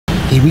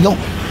Here we go.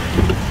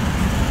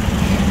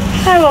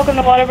 Hi, welcome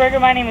to Whataburger.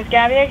 My name is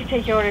Gabby. I can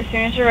take your order as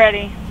soon as you're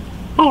ready.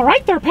 All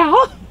right there,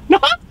 pal.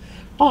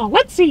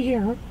 Let's see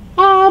here.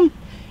 Can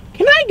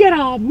I get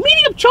a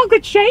medium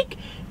chocolate shake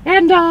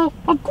and a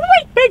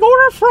great big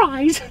order of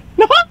fries?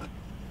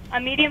 A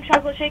medium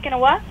chocolate shake and a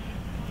what?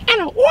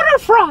 And an order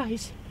of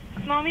fries.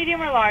 Small,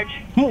 medium, or large?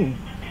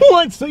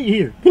 Let's see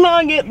here. Can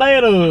I get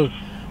that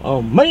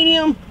a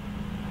medium?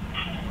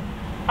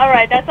 All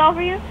right, that's all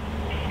for you?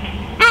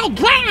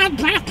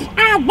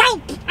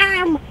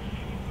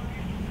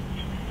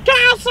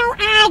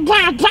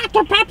 Wait,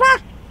 Dr.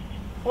 Pepper?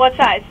 What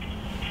size?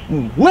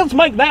 Let's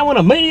make that one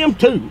a medium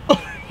too.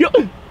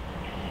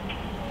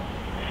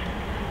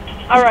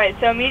 All right,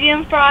 so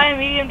medium fry,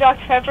 medium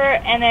Dr. Pepper,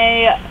 and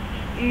a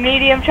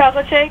medium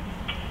chocolate shake?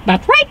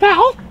 That's right,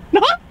 pal.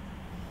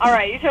 All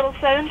right, you total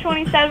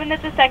 $7.27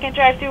 at the second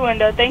drive-thru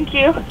window. Thank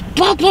you.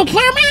 Thank you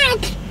so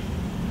much.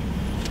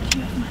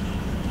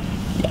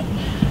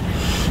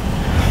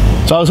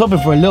 So I was hoping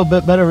for a little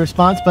bit better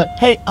response, but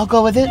hey, I'll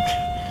go with it.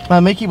 My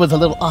Mickey was a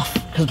little off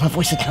because my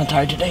voice is kind of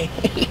tired today.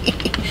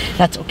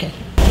 That's okay.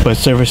 But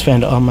service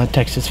fan to all my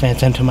Texas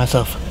fans and to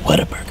myself,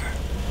 Whataburger.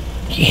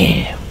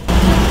 Yeah.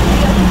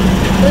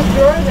 Whose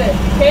drawer is it?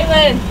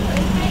 Caitlin.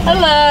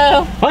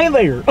 Hello. Hi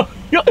there.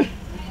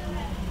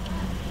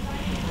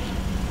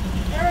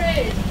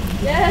 Alright.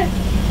 Yes.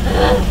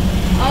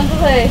 On the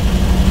way.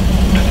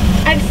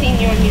 I've seen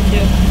you on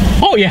YouTube.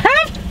 Oh, you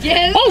have?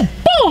 Yes. Oh,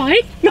 boy.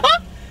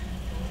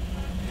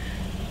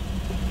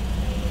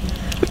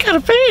 We got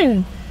a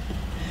fan.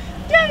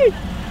 Yay.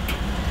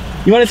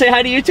 You want to say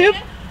hi to YouTube?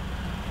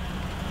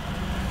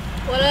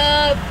 What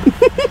up?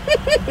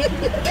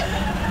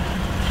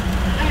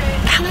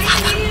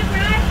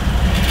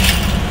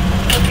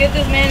 Let's get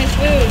this man his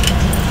food.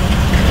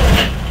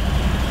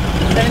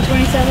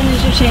 $7.27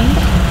 is your change.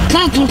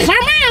 Thank you so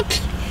much.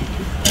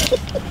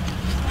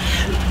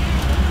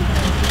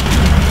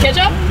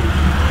 Ketchup?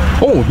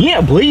 Oh,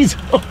 yeah, please.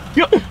 Oh,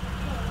 yeah.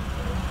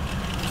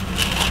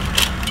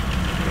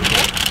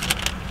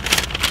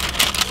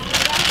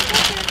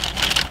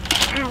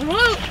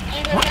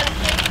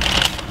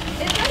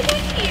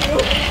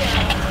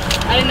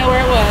 I didn't know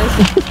where it was.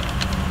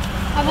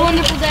 Have a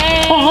wonderful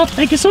day. Oh,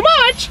 thank you so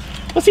much.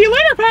 I'll see you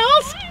later,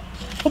 pals.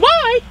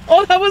 Bye-bye.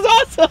 Oh, that was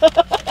awesome.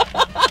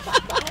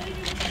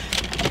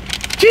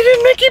 She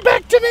did Mickey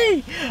back to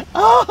me.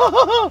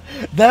 Oh,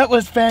 that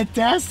was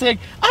fantastic.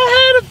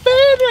 I had a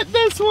fan at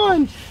this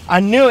one. I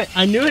knew it.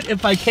 I knew it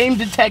if I came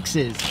to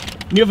Texas.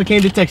 I knew if I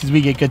came to Texas, we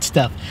get good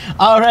stuff.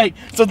 All right.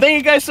 So thank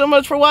you guys so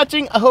much for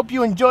watching. I hope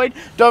you enjoyed.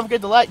 Don't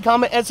forget to like,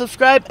 comment, and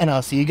subscribe. And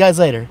I'll see you guys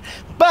later.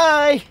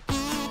 Bye.